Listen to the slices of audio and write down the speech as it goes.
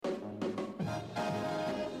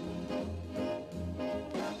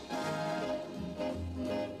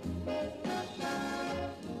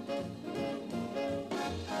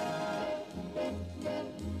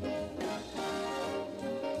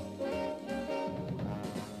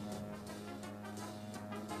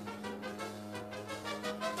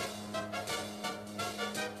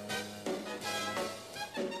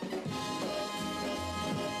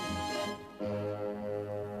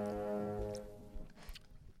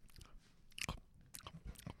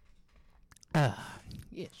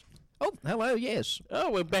Yes. Oh, hello, yes.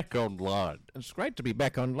 Oh, we're back online. It's great to be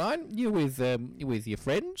back online. You with your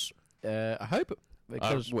friends, I hope,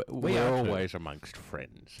 because we are always amongst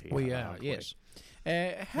friends here. We are, yes.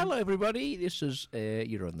 Hello, everybody. This is,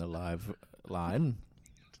 you're on the live line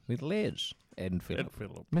with Les and Philip.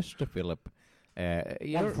 Mr. Philip.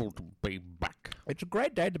 Wonderful to be back. It's a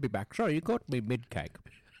great day to be back. Sorry, you caught me mid-cake.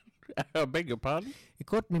 I beg your pardon? You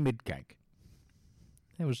caught me mid-cake.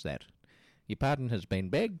 How was that? Your pardon has been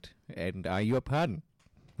begged, and your pardon,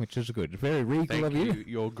 which is good. Very regal of you. Thank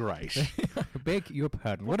you, Your Grace. I beg your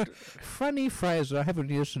pardon. What a funny phrase I haven't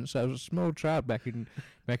used since I was a small child back in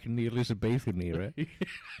the Elizabethan era,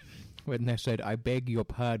 when they said, "I beg your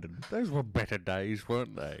pardon." Those were better days,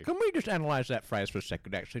 weren't they? Can we just analyse that phrase for a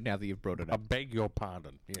second, actually, now that you've brought it I up? beg your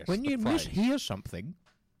pardon, yes. When you mishear something,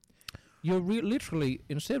 you're literally,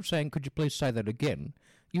 instead of saying, "Could you please say that again,"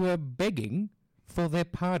 you are begging for their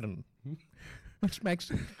pardon. Which makes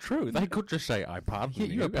it true. They could just say, "I pardon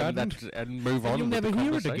you," and move on. You'll with never the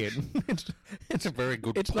hear it conversation. again. It's a very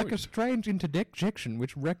good It's point. like a strange interjection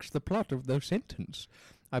which wrecks the plot of the sentence.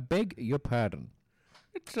 I beg your pardon.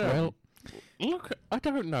 It's, look, I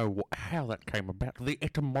don't know how that came about. The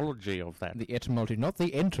etymology of that. The etymology, not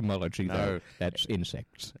the entomology, No. though. That's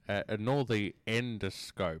insects. Nor the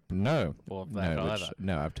endoscope. No. Of that either.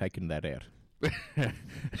 No, I've taken that out.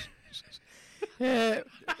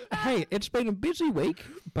 Hey, it's been a busy week,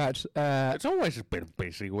 but... It's always been a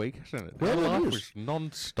busy week, hasn't it? Well, Our it life is. is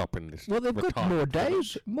non-stop in this. Well, they've got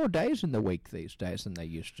retirement more days in the week these days than they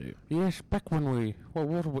used to. Yes, back when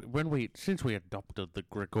since we adopted the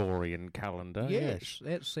Gregorian calendar. Yes,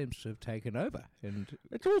 that seems to have taken over, and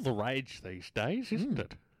It's all the rage these days, isn't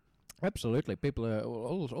it? absolutely, people are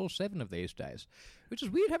all 7 of these days, which is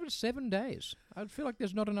weird having 7 days. I feel like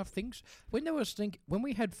there's not enough things. When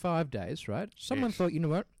we had 5 days, right? Someone Yes. thought, you know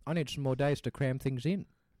what? I need some more days to cram things in.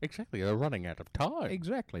 Exactly, they're running out of time.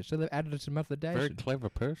 Exactly. So they've added some other days. Very in. clever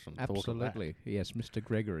person. thought of that. Absolutely. Yes, Mr.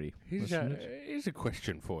 Gregory. wasn't it? Here's a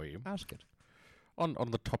question for you. Ask it. On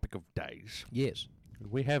the topic of days, Yes,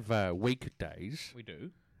 we have weekdays we do.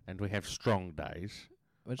 and we have strong days,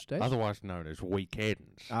 Which days? otherwise known as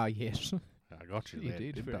weekends. Ah, yes. I got you You there,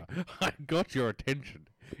 did, didn't I? I got your attention.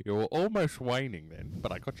 You were almost waning then,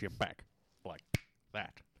 but I got you back like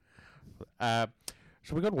that.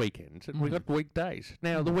 So we got weekends and we got weekdays.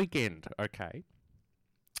 Now the weekend, okay.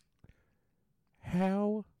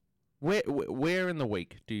 Where in the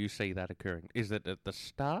week do you see that occurring? Is it at the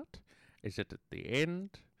start? Is it at the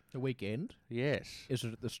end? The weekend? Yes. Is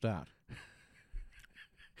it at the start?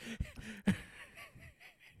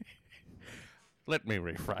 Let me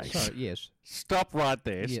rephrase. Sorry, yes. Stop right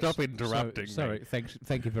there. Yes. Stop interrupting me. Sorry,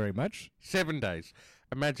 thank you very much. 7 days.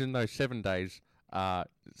 Imagine those 7 days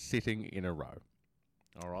sitting in a row.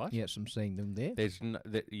 All right? Yes, I'm seeing them there. There's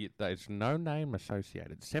no name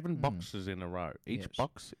associated. 7 boxes in a row. Each Yes.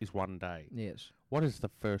 box is 1 day. Yes. What is the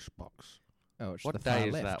first box? Oh, it's What the day far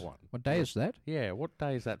is left. that one? What day is that? Yeah, what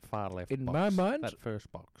day is that far left In box? my mind- That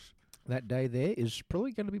first box. That day there is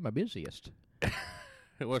probably going to be my busiest.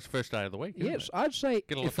 It was first day of the week, isn't Yes, it? I'd say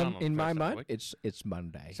Get a lot if done I'm, on the in my first day of the mind, week. it's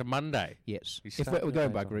Monday. It's a Monday. Yes, You if start we're your going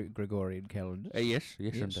days by on- Gregorian calendars. Yes,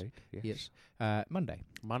 Yes. indeed. Yes. Yes, Monday.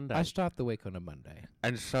 Monday. I start the week on a Monday.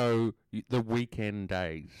 And so the weekend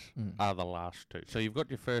days are the last 2. So you've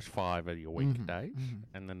got your first 5 of your weekdays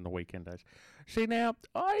and then the weekend days. See, now,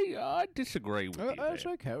 I disagree with you It's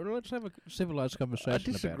there. okay. Well, let's have a civilized conversation I about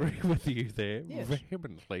disagree it. with you there Yes.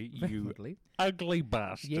 vehemently, Vehemently. you ugly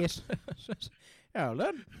bastard. Yes. Hold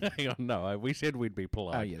on. Hang on, no, we said we'd be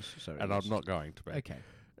polite. Oh, yes, sorry. And yes. I'm not going to be. Okay.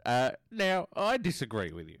 Now, I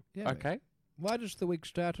disagree with you. Yeah, okay? Why does the week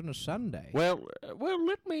start on a Sunday? Well,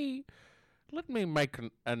 let me make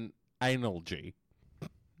an analogy.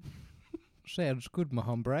 Sounds good, my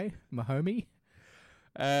hombre, my homie.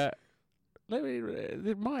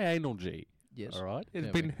 My analogy, Yes. all right, has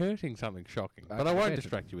Tell been me. hurting something shocking, but I Okay, won't better.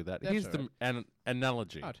 distract you with that. That's Here's all the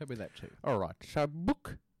analogy. Oh, tell me that too. All right, so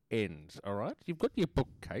book ends, all right? You've got your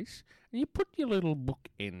bookcase, and you put your little book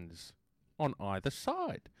ends on either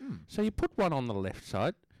side. So you put one on the left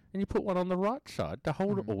side, and you put one on the right side to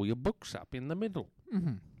hold all your books up in the middle.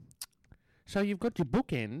 Mm-hmm. So you've got your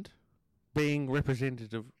bookend being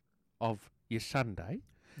representative of your Sunday,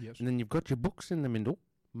 Yes. and then you've got your books in the middle,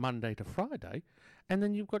 Monday to Friday, and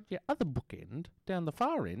then you've got your other bookend down the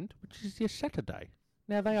far end, which is your Saturday.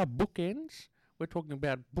 Now, they are bookends. We're talking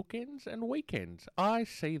about bookends and weekends. I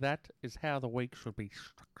see that as how the week should be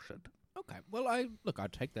structured. Okay. Well, I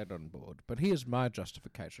take that on board, but here's my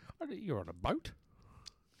justification. You're on a boat.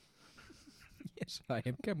 Yes, I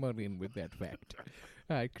am. Come on in with that fact.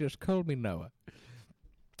 Just call me Noah.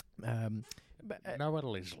 Noah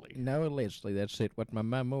Leslie. Noah Leslie, that's it. What my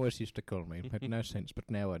mum always used to call me. Had no sense, but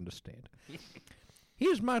now I understand.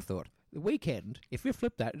 Here's my thought. The weekend, if you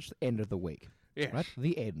flip that, it's the end of the week. Yes. Right?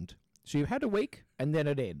 The end. So you've had a week, and then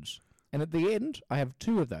it ends. And at the end, I have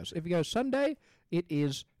two of those. If you go Sunday, a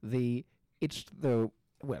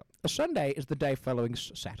Sunday is the day following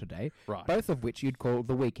Saturday, Right. both of which you'd call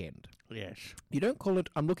the weekend. Yes. You don't call it,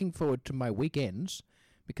 I'm looking forward to my weekends,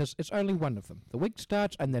 because it's only one of them. The week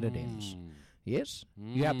starts and then it ends. Yes?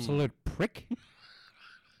 You absolute prick.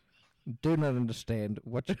 Do not understand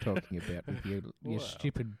what you're talking about with your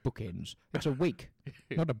stupid bookends. It's a week,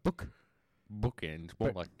 not a book. Bookends,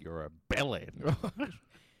 more like you're a bell end.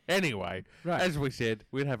 Anyway, Right. as we said,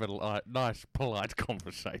 we'd have a nice, polite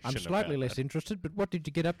conversation. I'm slightly about less interested, but what did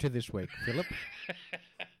you get up to this week, Philip?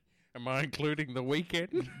 that. Am I including the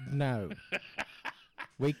weekend? No.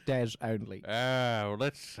 Weekdays only. Well,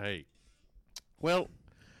 let's see. Well,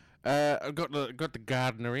 I've got the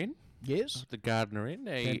gardener in. Yes? The gardener in.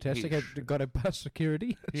 Fantastic. I've got a bus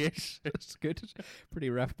security. Yes. That's good. It's pretty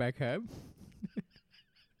rough back home.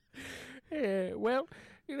 Yeah, well,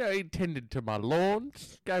 he tended to my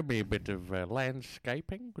lawns, gave me a bit of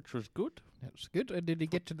landscaping, which was good. That's good. And did he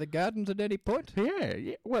get to the gardens at any point?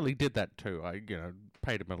 Yeah. Well, he did that too. I,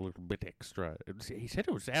 paid him a little bit extra. He said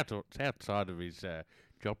it was outside of his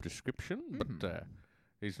job description, but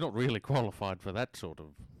he's not really qualified for that sort of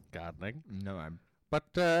gardening. No, I'm... But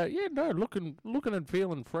looking and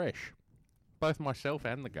feeling fresh, both myself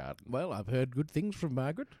and the garden. Well, I've heard good things from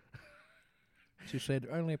Margaret. She said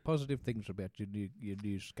only positive things about your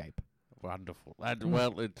new scape. Wonderful.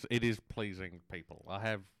 Well, it is pleasing people. I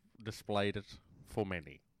have displayed it for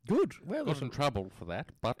many. Good. Well, Got in trouble for that,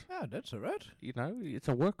 but that's all right. it's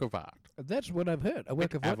a work of art. That's what I've heard. A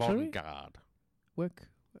work of what? Sorry? Avant-garde. Work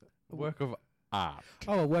of art.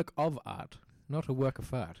 Oh, a work of art, not a work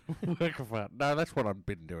of art. Work of art. No, that's what I've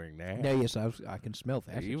been doing now. No, yes, I can smell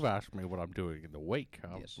that. You've asked me what I'm doing in the week.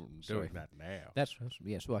 I'm Yes, doing sorry. that now. That's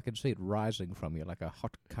yes. Well, I can see it rising from you like a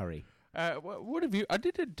hot curry. What have you? I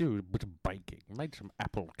did do a bit of baking. Made some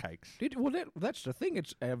apple cakes. That's the thing.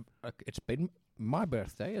 It's been my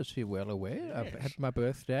birthday, as you're well aware. I've had my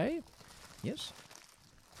birthday. Yes.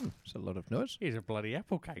 It's a lot of noise. Here's a bloody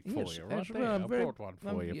apple cake for Yes, you, that's right right. there. I brought one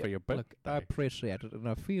for you for your birthday. Look, I appreciate it, and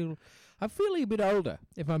I'm feeling a bit older,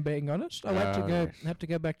 if I'm being honest. I had to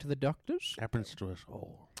go back to the doctors. Happens to us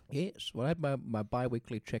all. Yes. Well, I had my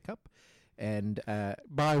bi-weekly checkup, and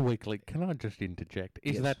Bi-weekly. Can I just interject?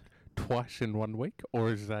 Is Yes. that twice in 1 week, or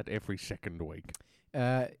is that every second week?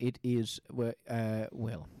 it is Or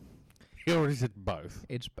is it both?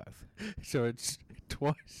 it's both. So it's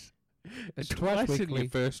twice. It's twice twice in weekly. your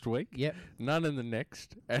first week, Yep. none in the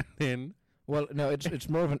next, and then Well, no, it's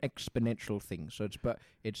more of an exponential thing. So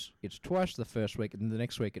it's twice the first week, and the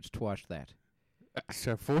next week it's twice that.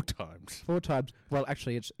 so 4 times. 4 times. Well,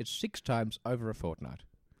 actually, it's 6 times over a fortnight.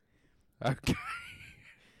 Okay.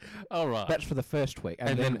 All right. That's for the first week,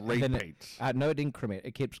 and then repeats. No, it increment.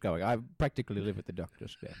 It keeps going. I practically live at the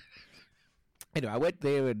doctor's now. Anyway, I went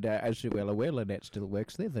there, and as you're well aware, Lynette still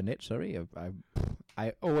works there. Lynette, sorry.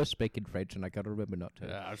 I always speak in French, and I got to remember not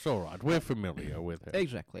to. It's all right. We're familiar with her.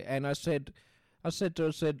 Exactly. And I said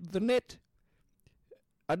to her, Lynette,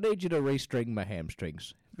 I need you to restring my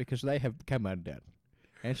hamstrings because they have come undone.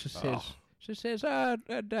 And she says,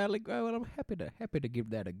 darling, well, I'm happy to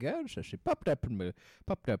give that a go. So she popped up in my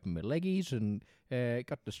leggies and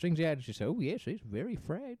got the strings out, and she said, oh yes, he's very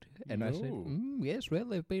frayed. And I said, yes, well,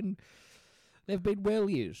 they've been well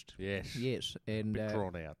used. Yes. Yes. And Bit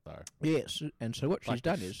drawn out though. yes. And so what Like she's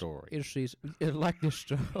done this is story. she's like this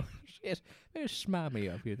story. Yes, very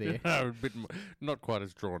smarmy of you there. No, a bit not quite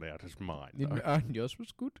as drawn out as mine. Though. Yours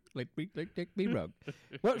was good. Let me wrong.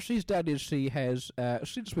 What she's done is she has,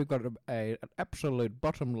 since we've got an absolute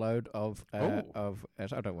bottom load of,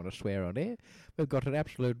 as I don't want to swear on air, we've got an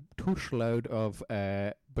absolute tush load of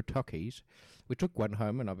batokis. We took one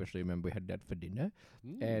home, and obviously, remember, we had that for dinner.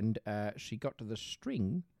 And she got to the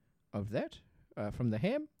string of that from the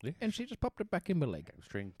ham, Yes. and she just popped it back in my leg.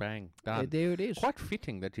 String bang done. There it is. Quite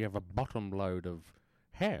fitting that you have a bottom load of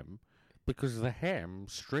ham, because the ham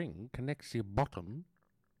string connects your bottom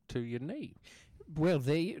to your knee, Well,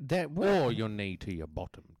 or your knee to your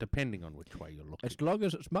bottom, depending on which way you're looking. as long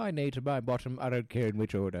as it's my knee to my bottom, I don't care in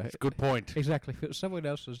which order. That's a good point. Exactly. If it's someone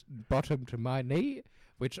else's bottom to my knee,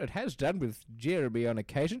 which it has done with Jeremy on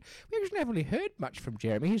occasion. We actually haven't really heard much from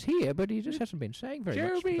Jeremy. He's here, but he just hasn't been saying very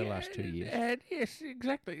much for the last 2 years. And yes,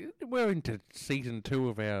 exactly. We're into season 2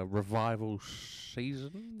 of our revival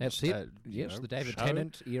season. That's it. Yes, the David show.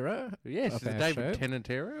 Tennant era. Yes, of the our David show. Tennant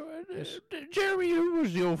era. Yes. Jeremy, who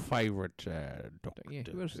was your favourite Doctor Yeah,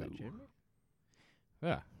 who was that, Who? Jeremy?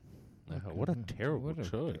 Ah, Oh, what a terrible what a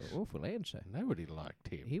choice. awful answer. Nobody liked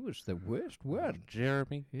him. He was the worst one.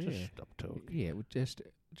 Jeremy, Yeah. just stop talking. Yeah,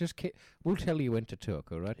 we'll tell you when to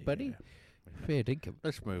talk, all right, buddy? Yeah. Fair dinkum.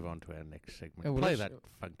 Let's move on to our next segment. Oh, well, Play let's- that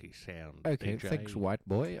funky sound. Okay, DJ. thanks, white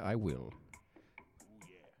boy. I will. Oh,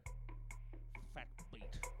 yeah. Fat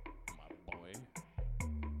beat, my boy.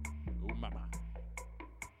 Oh, mama.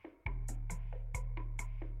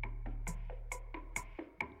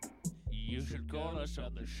 You should call us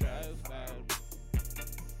on the show phone.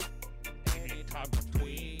 Anytime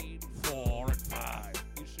between 4 and 5.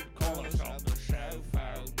 You should call us on the show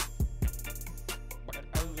phone. But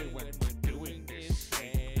only when we're doing this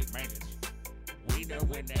segment. We know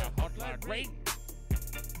when our hotline rings.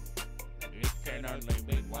 It can only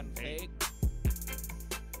mean one thing.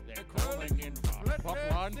 They're calling in for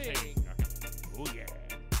plotline thing. Oh yeah.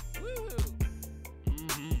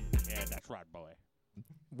 Woohoo. Yeah, that's right, boy.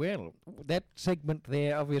 Well, that segment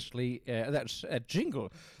there, obviously, that's a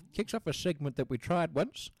jingle, kicks off a segment that we tried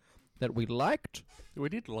once, that we liked, We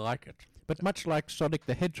did like it. but much like Sonic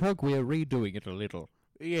the Hedgehog, we're redoing it a little.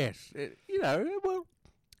 Yes, well,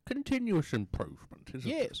 continuous improvement, isn't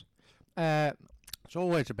it? Yes. It's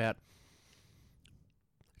always about.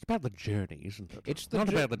 It's about the journey, isn't it? It's the not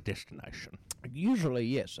jour- about the destination. Usually,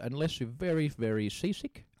 yes, unless you're very, very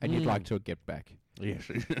seasick and you'd like to get back. Yes,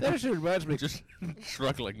 That actually reminds me. just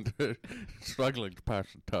struggling to pass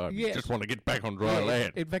the time. Yes. Just want to get back on dry Yeah,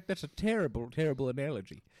 land. In fact, that's a terrible, terrible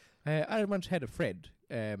analogy. I once had a friend.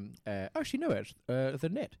 She knew us, the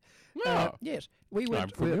net. Oh. Yes, we I'm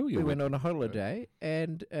went. familiar We with went on a holiday,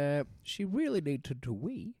 and she really needed to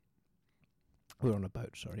wee. We were on a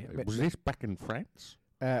boat. Sorry. Was this back in France?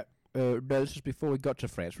 No, this is before we got to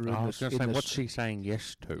France. We were in I was this- going to in say, this- what's she saying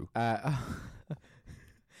yes to?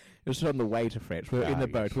 It was on the way to France. We were in the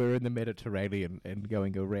boat. Yes. We were in the Mediterranean and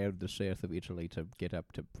going around the south of Italy to get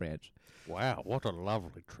up to France. Wow, what a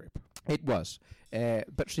lovely trip. It was,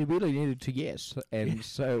 but she really needed to yes, and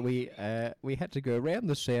so we had to go around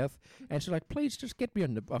the south, and she's like, "Please, just get me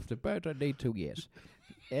off the boat. I need to yes,"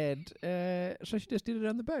 and so she just did it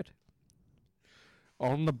on the boat.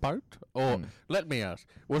 On the boat? Or, Mm. let me ask,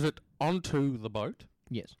 was it onto the boat?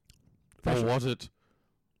 Yes, Or was it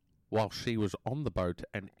while she was on the boat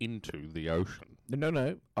and into the ocean?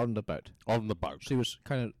 no, on the boat. On the boat. She was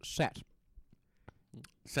kind of sat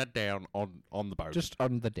Sat down on the boat. just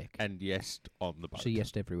on the deck. and yesed on the boat. She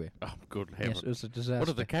yesed everywhere. Oh, good heavens. Yes, it was a disaster. What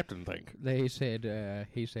did the captain think? He said,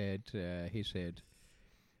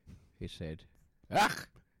 "Ach,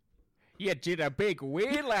 you did a big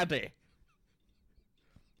wee, laddie."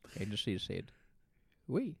 And she said,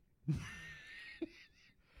 "We."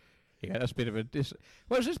 Yeah, that's a bit of a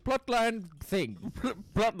What's this plotline thing?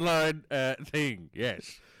 Plotline thing,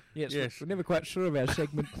 yes. Yes, Yes. we're never quite sure of our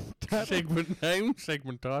segment title. Segment name,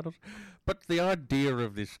 segment titles. But the idea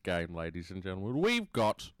of this game, ladies and gentlemen, we've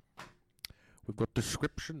got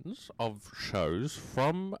descriptions of shows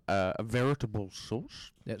from a veritable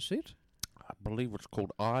source. That's it. I believe it's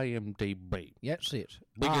called IMDb. That's it.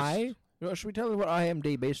 Biggest- Should we tell them what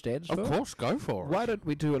IMDb stands for? Of course, go for it. Why don't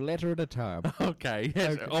we do a letter at a time? Okay,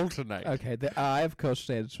 yes, Okay. alternate. Okay, the I, of course,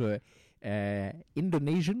 stands for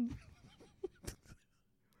Indonesian.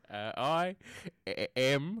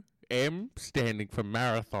 M standing for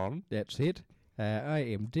marathon. That's it.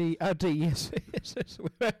 IMD. D, yes. Yes,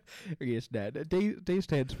 no. D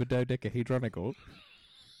stands for dodecahedronical.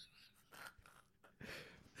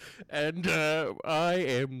 And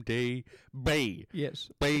IMDb. Yes,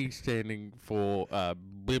 B standing for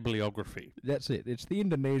bibliography. that's it. It's the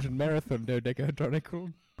Indonesian Marathon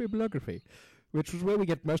Dodecahedronical Bibliography, which is where we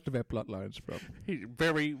get most of our plot lines from.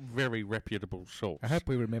 Very, very reputable source. I hope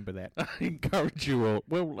we remember that. I encourage you all.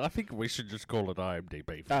 Well, I think we should just call it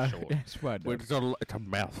IMDb for short. That's fine. Well, it's a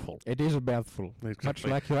mouthful. It is a mouthful, much Exactly.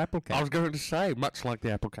 like your apple cake. I was going to say, much like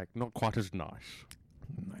the apple cake, not quite as nice.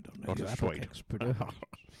 I don't know Not your as apple sweet. cakes, but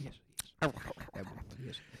yes,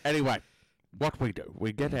 yes. Anyway, what we do,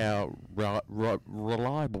 we get our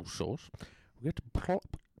reliable source. We get to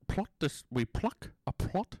plot this. We pluck a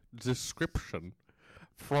plot description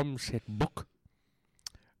from said book,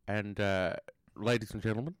 and ladies and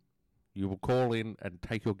gentlemen, you will call in and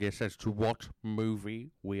take your guess as to what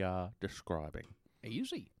movie we are describing.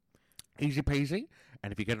 Easy. Easy peasy,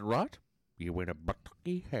 and if you get it right, you win a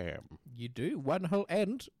buttery ham. You do one whole,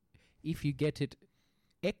 and if you get it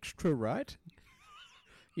extra right,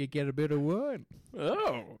 you get a bit of wine.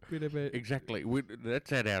 Oh, Bit of a. exactly.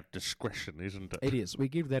 That's at our discretion, isn't it? It is. We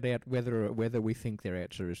give that out whether we think their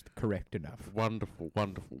answer is correct enough. Wonderful,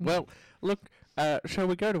 wonderful. Well, look, shall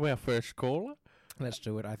we go to our first caller? Let's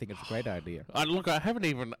do it. I think it's a great idea. Look, I haven't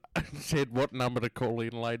even said what number to call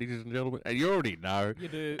in, ladies and gentlemen. And you already know. You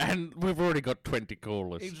do. And we've already got 20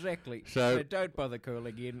 callers. Exactly. So don't bother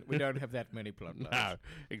calling in. We don't have that many plot lines. No,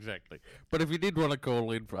 exactly. But if you did want to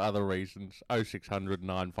call in for other reasons, 0600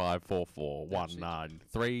 9544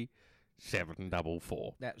 193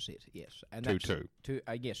 744. That's it, yes. And Tutu.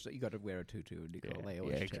 Yes, you got to wear a tutu when you call. They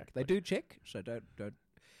always check. exactly. They do check, so don't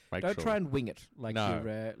Make don't sure. try and wing it like No.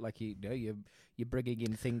 you're bringing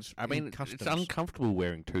in things. I mean, in customs. it's uncomfortable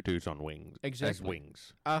wearing tutus on wings. Exactly. As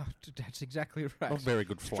wings. That's exactly right. Not very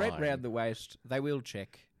good flying. Straight round the waist. They will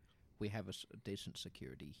check. We have a decent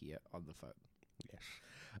security here on the phone.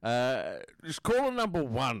 Yes. Just caller number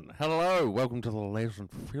 1. Hello. Welcome to the Les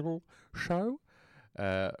and Phil show.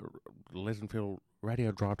 Les and Phil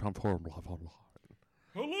Radio Drive Time Forum live online.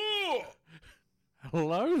 Hello!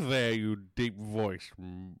 Hello there, you deep-voiced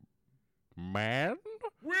man.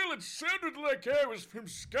 Well, it sounded like I was from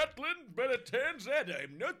Scotland, but it turns out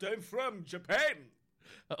I'm not. I'm from Japan.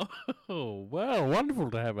 Oh, well,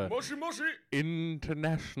 wonderful to have a Moshi moshi.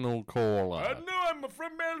 international caller. No, I'm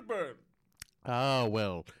from Melbourne. Ah,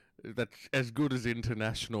 well, that's as good as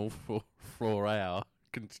international for our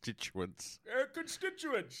constituents.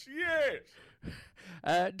 Constituents,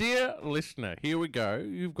 yes. Dear listener, here we go.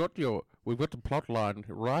 We've got the plot line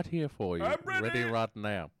right here for you. I'm ready. right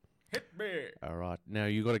now. Hit me. All right. Now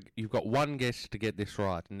you've got one guess to get this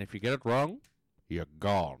right, and if you get it wrong, you're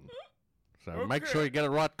gone. So make Okay. sure you get it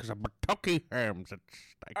right, because a Batucky ham's at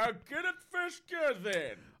stake. I'll get it first go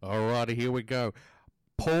then. All righty, here we go.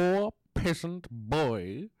 Poor peasant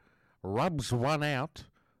boy rubs one out,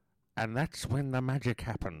 and that's when the magic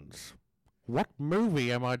happens. What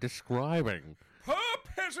movie am I describing? Poor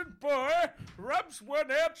peasant boy rubs one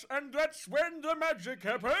out, and that's when the magic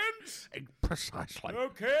happens. Precisely.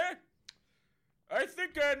 Okay. I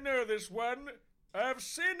think I know this one. I've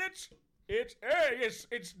seen it.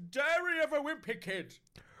 It's Diary of a Wimpy Kid.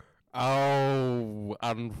 Oh,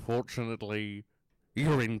 unfortunately,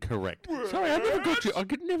 you're incorrect. Sorry, I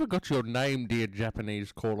never got your name, dear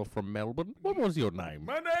Japanese caller from Melbourne. What was your name?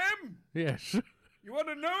 My name? Yes. You want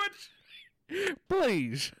to know it?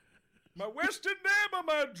 Please. My Western name or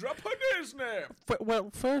my Japanese name? Well,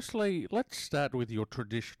 firstly, let's start with your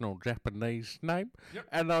traditional Japanese name. Yep.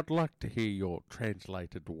 And I'd like to hear your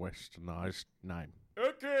translated westernized name.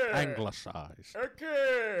 Okay. Anglicized.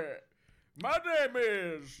 Okay. My name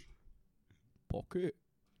is... Pocket.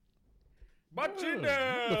 But you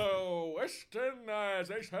know,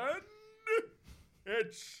 westernization,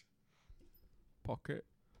 it's... Pocket.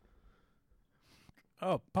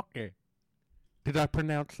 Oh, Pocky. Did I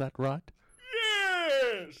pronounce that right?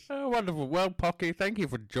 Yes! Oh, wonderful. Well, Pocky, thank you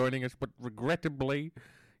for joining us, but regrettably,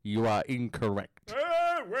 you are incorrect.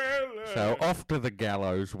 So off to the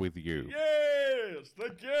gallows with you. Yes, the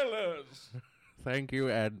gallows. Thank you,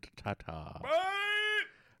 and ta-ta. Bye!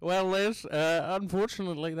 Well, Les,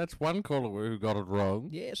 unfortunately, that's one caller who got it wrong.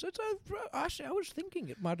 Yes, I was thinking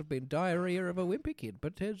it might have been Diarrhea of a Wimpy Kid,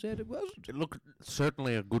 but turns out it wasn't. Look,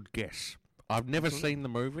 certainly a good guess. I've never seen the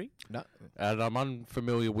movie, No. and I'm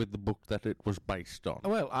unfamiliar with the book that it was based on.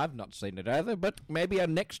 Well, I've not seen it either, but maybe our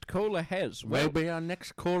next caller has. Well, Maybe our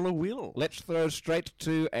next caller will. let's throw straight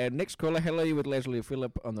to our next caller. Hello, you with Leslie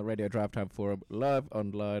Phillip on the Radio Drive Time Forum, live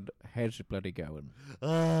online. How's it bloody going?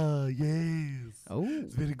 Ah, yes. Oh,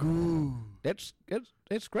 It's very good. that's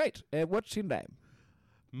great. What's your name?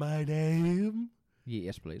 My name?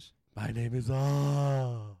 Yes, please. My name is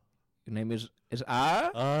Ah. Your name is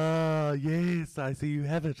R? Ah, yes, I see you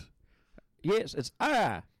have it. Yes, it's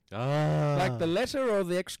R. Ah. Like the letter or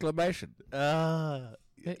the exclamation? Ah.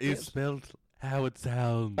 Yes. It's spelled how it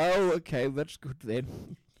sounds. Oh, okay, that's good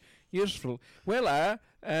then. Useful. Well,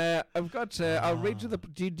 I've got. I'll read you the.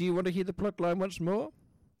 Do you want to hear the plot line once more?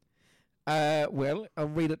 Well, I'll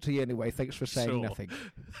read it to you anyway. Thanks for saying Sure. nothing.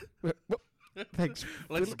 Well, thanks.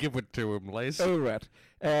 Let's give it to him, Les. All right.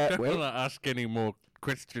 Don't Well, want to ask any more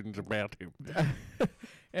questions about him.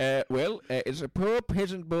 It's a poor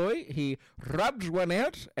peasant boy. He rubs one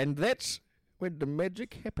out, and that's when the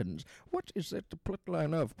magic happens. What is that the plot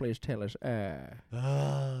line of? Please tell us.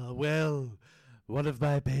 Ah, well, one of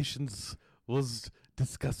my patients was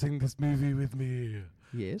discussing this movie with me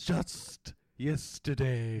Yes. just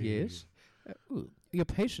yesterday. Yes. Your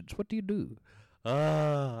patients, what do you do?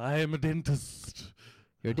 Ah, I am a dentist.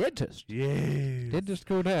 You're a dentist. Yes. Dentist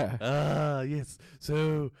called R. Ah, yes.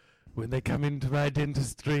 So, when they come into my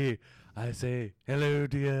dentistry, I say, hello,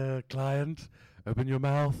 dear client. Open your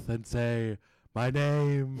mouth and say, my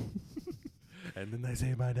name. And then they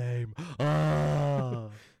say my name. Ah.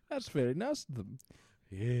 That's very nice of them.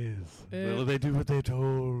 Yes. Uh, Well, they do what they're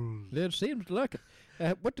told. It seems like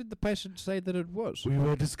it. What did the patient say that it was? We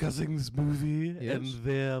were discussing this movie Yes. and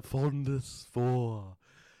their fondness for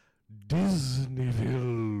Disney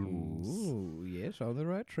films. Ooh, yes, on the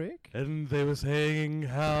right track. And they were saying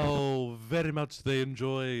how very much they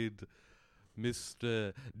enjoyed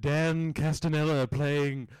Mr. Dan Castanella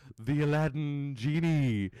playing the Aladdin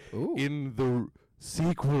genie Ooh. in the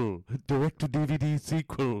sequel, direct-to-DVD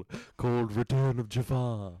sequel called Return of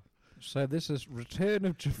Jafar. So this is Return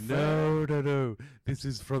of Jafar. No. This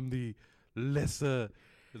is from the lesser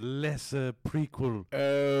prequel.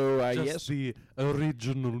 Oh, Just yes. the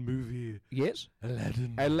original movie, Yes.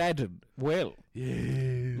 Aladdin. Aladdin. Well,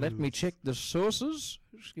 Yes. let me check the sources.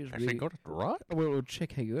 Excuse Has he me. got it right? Well, we'll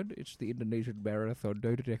check. Hang on. It's the Indonesian Marathon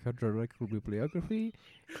Dodecahedral Bibliography.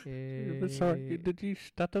 Sorry, did you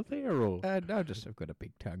stutter there or? No, I've got a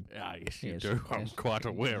big tongue. Ah, yes, you Yes, do. I'm yes. quite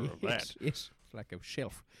aware of that. Yes, yes. It's like a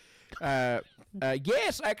shelf.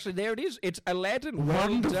 Yes, actually, there it is. It's Aladdin.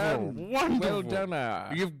 Wonderful, Well done. wonderful. Well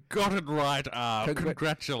done. You've got it right. Congra-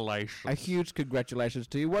 Congratulations. A huge congratulations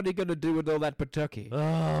to you. What are you going to do with all that Patucky?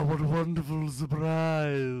 Ah, what a wonderful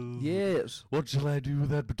surprise. Yes. What shall I do with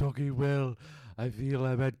that Patoki? Well, I feel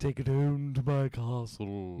I might take it home to my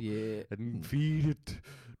castle Yeah. and feed it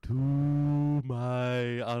to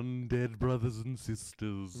my undead brothers and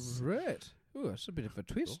sisters. Right. Oh, that's a bit of a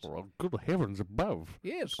twist. Oh, good heavens above.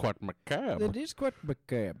 Yes. Quite macabre. That is quite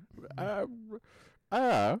macabre.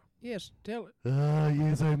 Yes, tell it. Ah,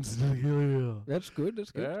 yes, I'm still here. That's good.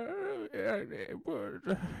 That's good.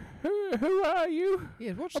 Who are you?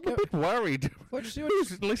 Yeah, what's I'm a bit worried. what's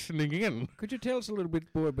Who's listening in? Could you tell us a little bit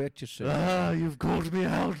more about yourself? Ah, you've called me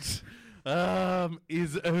out.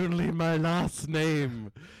 Is only my last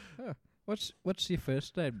name. What's your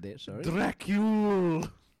first name there? Sorry.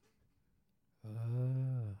 Dracule.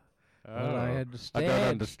 Well, I I understand. don't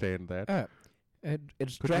understand that. And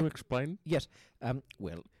it's Could you explain? Yes.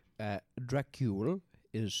 Well, Dracule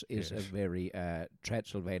is a Yes. very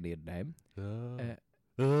Transylvanian name.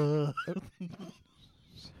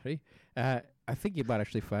 Sorry. I think you might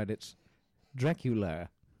actually find it's Dracula.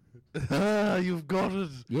 You've got it.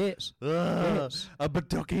 Yes. Yes. A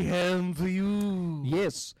Patoki ham for you.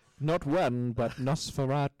 Yes. Not one, but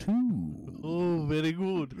Nosferatu. Oh, very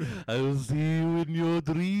good. I will see you in your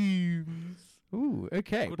dreams. Ooh,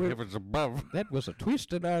 okay. Good Well, heavens above. that was a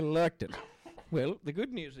twist, and I liked it. Well, the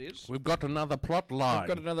good news is We've got another plot line. we've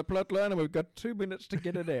got another plot line, and we've got 2 minutes to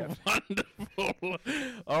get it out. Wonderful.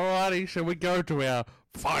 Alrighty, shall we go to our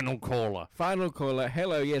final caller? Final caller.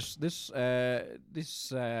 Hello. Yes, this. I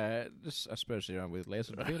suppose you're on with Les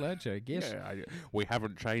and Phil, aren't you? I guess. Yeah, we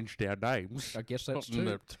haven't changed our names. I guess that's Not in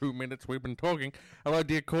true. the 2 minutes we've been talking. Hello,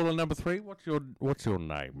 dear caller number 3. What's your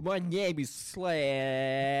name? My name is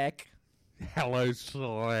Slack. Hello,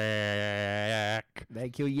 Slack.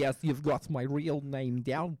 Thank you. Yes, you've got my real name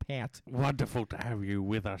down, Pat. Wonderful to have you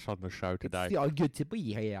with us on the show today. It's so good to be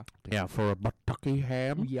here. Now, for a Patucky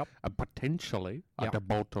ham, Yep. potentially Yep. a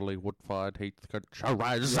Deboltally wood-fired Heathcote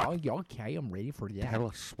Shiraz. Yeah, okay, I'm ready for that. Tell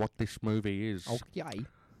us what this movie is. Okay.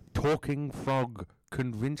 Talking frog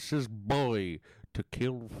convinces boy to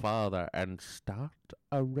kill father and start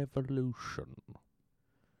a revolution.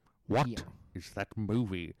 What is Yeah. that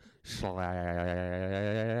movie,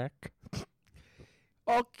 Slack?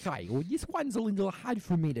 Okay, well, this one's a little hard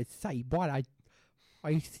for me to say, but I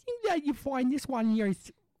think that you find this one here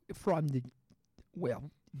is from the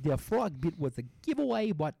frog bit was a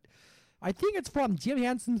giveaway, but I think it's from Jim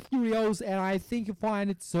Henson Studios, and I think you find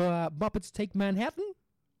it's Muppets Take Manhattan.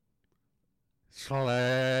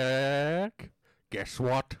 Slack? Guess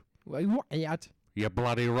what? Well, you want that? You're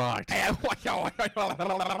bloody right.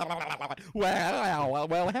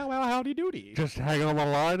 Well, how do you do this? Just hang on the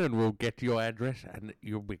line and we'll get your address and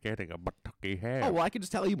you'll be getting a Patucky ham. Oh, well, I can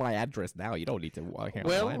just tell you my address now. You don't need to walk out.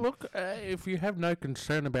 Well, look, if you have no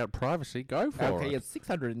concern about privacy, go for Okay, it. it's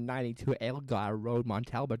 692 Elgar Road,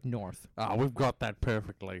 Montalbert North. Oh, we've got that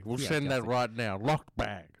perfectly. We'll Yeah, send that definitely. right now. Locked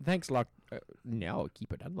bag. Thanks, Lock. No,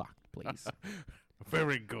 keep it unlocked, please.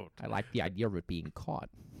 Very good. I like the idea of it being caught.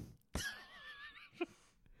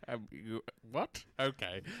 What?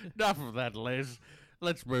 Okay. Enough of that, Les.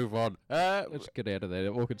 Let's move on. Let's get out of that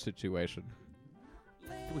awkward situation.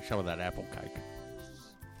 Give me some of that apple cake.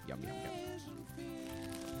 Yum, yum, yum.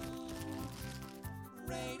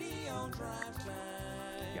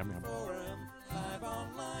 Yum, yum.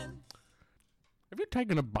 Have you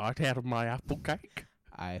taken a bite out of my apple cake?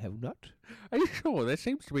 I have not. Are you sure? There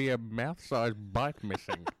seems to be a mouth-sized bite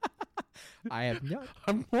missing. I have not.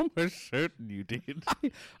 I'm almost certain you did.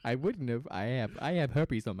 I wouldn't have. I have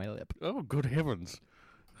herpes on my lip. Oh, good heavens.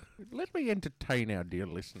 let me entertain our dear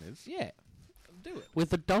listeners Yeah, do it. with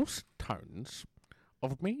the dulcet tones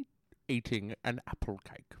of me eating an apple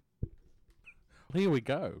cake. Here we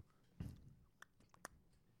go.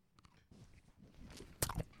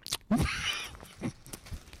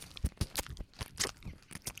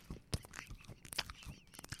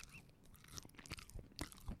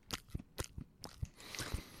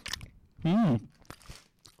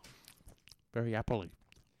 Very appley.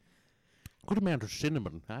 Good amount of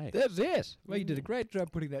cinnamon, hey? That's yes. Well, you did a great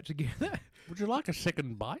job putting that together. Would you like a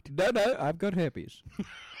second bite? No, I've got herpes.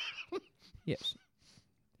 Yes.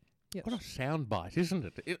 Yes. What a sound bite, isn't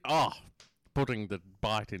it? Putting the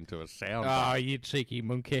bite into a sound Oh, bite. you cheeky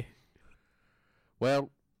monkey. Well,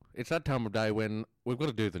 it's that time of day when we've got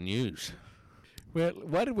to do the news. Well,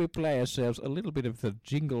 why don't we play ourselves a little bit of the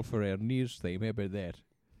jingle for our news theme? How about that?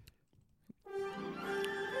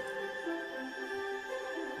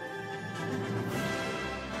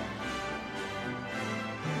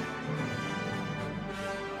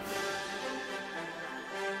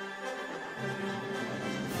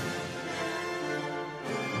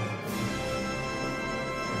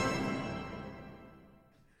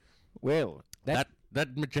 Well,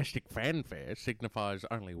 That majestic fanfare signifies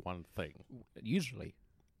only one thing. usually.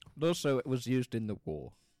 And also, it was used in the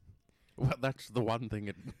war. Well, that's the one thing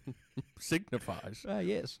it signifies. Ah,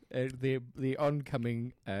 yes. The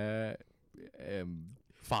oncoming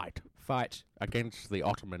Fight fight. against the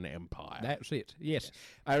Ottoman Empire. That's it. Yes.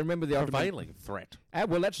 I remember the Ottoman... prevailing threat.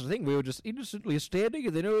 Well, that's the thing. We were just innocently standing,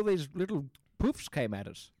 and then all these little poofs came at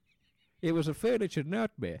us. It was a furniture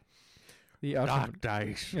nightmare. The Ottoman... Dark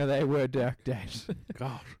days. Yeah, they were dark days.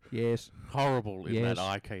 God, Yes. horrible in Yes.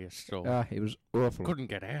 that IKEA store. It was awful. Couldn't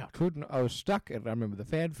get out. I was stuck, and I remember the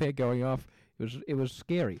fanfare going off. It was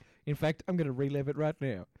scary. In fact, I'm going to relive it right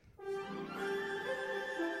now.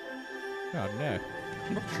 Oh no!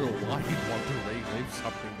 I'm not sure why you'd want to relive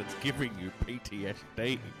something that's giving you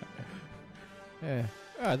PTSD. There.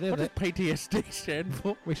 What does PTSD stand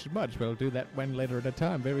for? We might as well do that one letter at a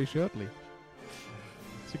time very shortly.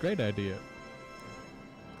 It's a great idea.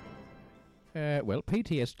 Well,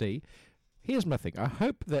 PTSD. Here's my thing. I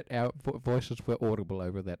hope that our voices were audible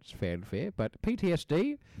over that fanfare, but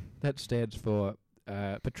PTSD, that stands for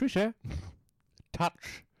Patricia.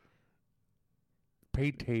 Touch.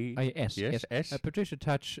 PT. S. Yes, S. Patricia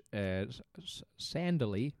Touch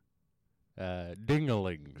Sandily.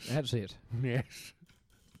 Dinglings. That's it. Yes.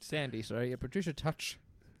 Sandy, sorry. Patricia Touch.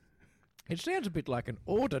 It sounds a bit like an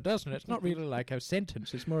order, doesn't it? It's not really like a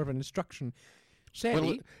sentence. It's more of an instruction. Sandy.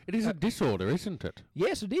 Well, it is a disorder, isn't it?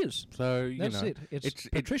 Yes, it is. So, you That's know. it. It's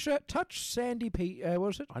Patricia Touch Sandy what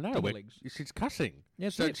was it? I know. Dinglings. She's cussing.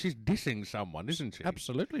 Yes, so it. she's dissing someone, isn't she?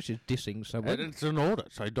 Absolutely, she's dissing someone. And it's an order,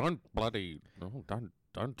 so don't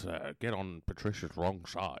don't get on Patricia's wrong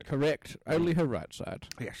side. Correct. Only her right side.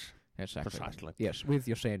 Yes, Exactly. precisely. Yes, with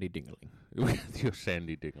your Sandy Dingling. With your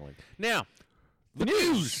Sandy Dingling. Now, The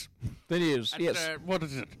news. The news. And, Yes. what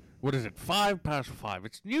is it? What is it? 5:05.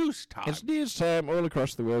 It's news time. It's news time all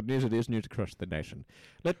across the world. News it is, news across the nation.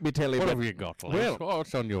 Let me tell you What about... have you got, Les? Well,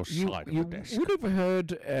 What's on your side of You the desk? would have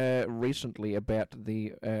heard recently about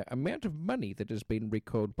the amount of money that has been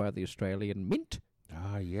recalled by the Australian Mint.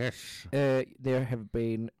 Ah, yes. There have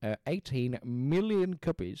been 18 million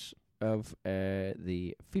copies of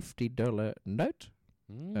the $50 note,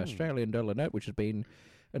 Australian dollar note, which has been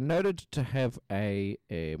noted to have a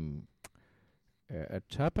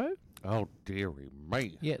typo. Oh, dearie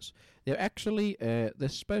me. Yes, they're actually they're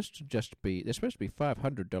supposed to be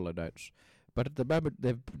 $500 notes, but at the moment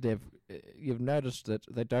you've noticed that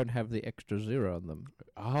they don't have the extra zero on them.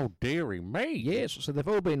 Oh, dearie me. Yes, so they've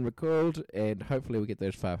all been recalled, and hopefully we get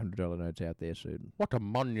those $500 notes out there soon. What a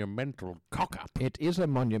monumental cock-up. It is a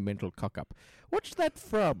monumental cock-up. What's that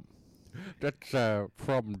from? That's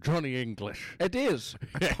from Johnny English. It is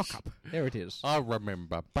a Yes. cock-up. There it is. I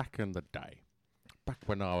remember back in the day, back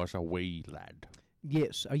when I was a wee lad,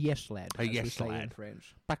 Yes, a yes lad. A as we yes say in lad.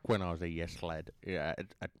 French. back when I was a yes lad at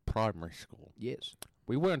primary school, Yes.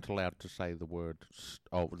 we weren't allowed to say the word,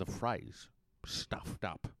 the phrase, stuffed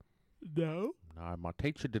up. No. No, my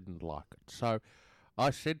teacher didn't like it. So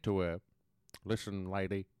I said to her, listen,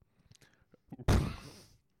 lady,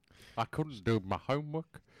 I couldn't do my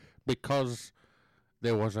homework because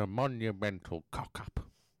there was a monumental cock-up.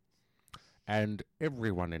 And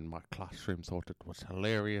everyone in my classroom thought it was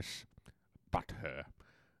hilarious, but her.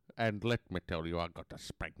 And let me tell you, I got a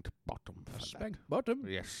spanked bottom for Spanked bottom.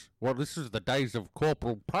 that. Yes. Well, this is the days of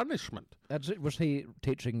corporal punishment. That's it. Was he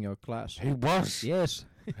teaching your class? He was. Yes.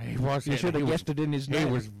 He was. You and should he have was- guessed it in his He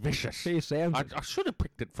name. was vicious. He sounds I should have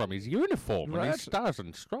picked it from his uniform and Right. his stars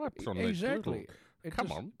and stripes on Exactly. It Come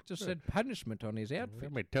just, on. Just said punishment on his outfit.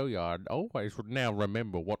 Let me tell you, I always would now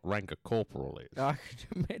remember what rank a corporal is. I could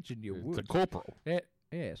imagine you It's would. a corporal. Yes.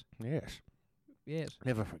 Yes. Yes.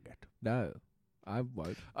 Never forget. No, I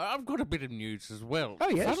won't. I've got a bit of news as well. Oh,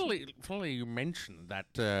 yes. Funnily you mentioned that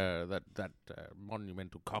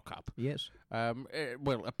monumental cock-up. Yes.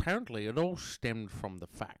 Well, apparently it all stemmed from the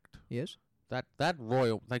fact Yes. that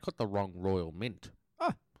they got the wrong royal mint.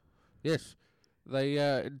 Ah. Yes. They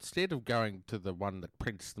instead of going to the one that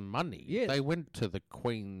prints the money, Yes. they went to the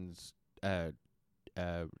Queen's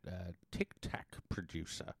Tic Tac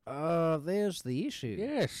producer. Oh, there's the issue.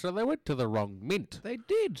 Yes, so they went to the wrong mint. They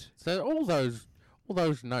did. So all those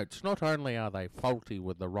notes, not only are they faulty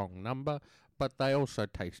with the wrong number, but they also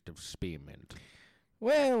taste of spearmint.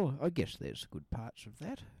 Well, I guess there's good parts of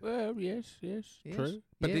that. Well, yes, Yes, true.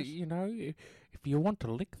 But yes. you know, if you want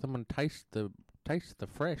to lick them and taste the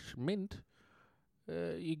fresh mint,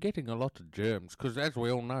 you're getting a lot of germs. Because as we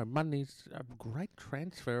all know, money's a great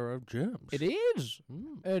transfer of germs. It is.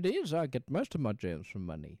 Mm. It is. I get most of my germs from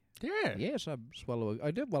money. Yeah. Yes, I swallow.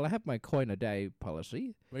 I do. Well, I have my coin a day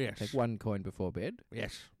policy. Yes. Take one coin before bed.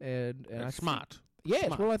 Yes. And I That's smart. Yes,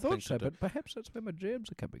 Smart well, I thing thought to so, do. but perhaps that's where my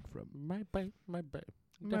germs are coming from. Maybe.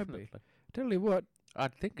 Definitely. Tell you what. I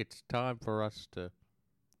think it's time for us to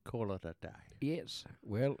call it a day. Yes.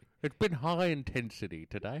 Well, It's been high intensity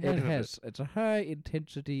today. it hasn't has. It's a high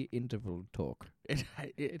intensity interval talk. It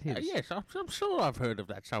is. Yes, I'm sure I've heard of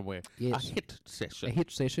that somewhere. Yes. A hit A session.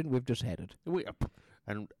 hit session. We've just had it.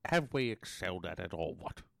 And have we excelled at it or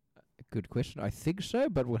what? Good question. I think so,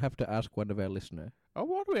 but we'll have to ask one of our listener. Oh,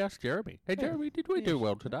 why don't we ask Jeremy? Hey, Yeah. Jeremy, did we do Yes.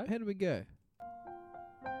 well today? How do we go?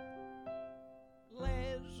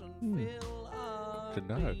 To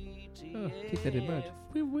know. Oh, keep that in mind.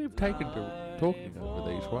 We've taken to talking over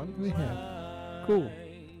these ones. We have. Cool.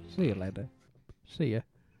 See you later. See ya.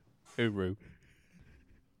 Uru.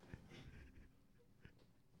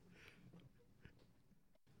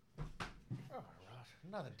 All right,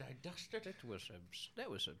 another day dusted. That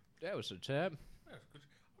was a term.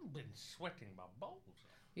 I've been sweating my balls off.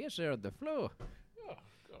 Yes, they're on the floor. Oh,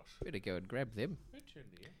 gosh. Better go and grab them. Who turned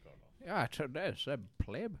the aircon off? I don't know, some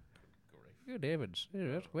pleb. Grief. Good heavens. All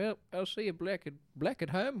right. Well, I'll see you black at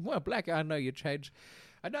home. Well, black, I know you change your,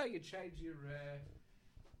 I know you tend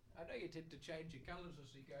to change your colours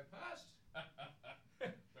as you go past.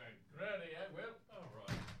 Granny, eh? Well, all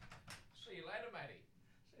right. See you later, matey.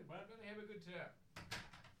 Say, man, gonna have a good time.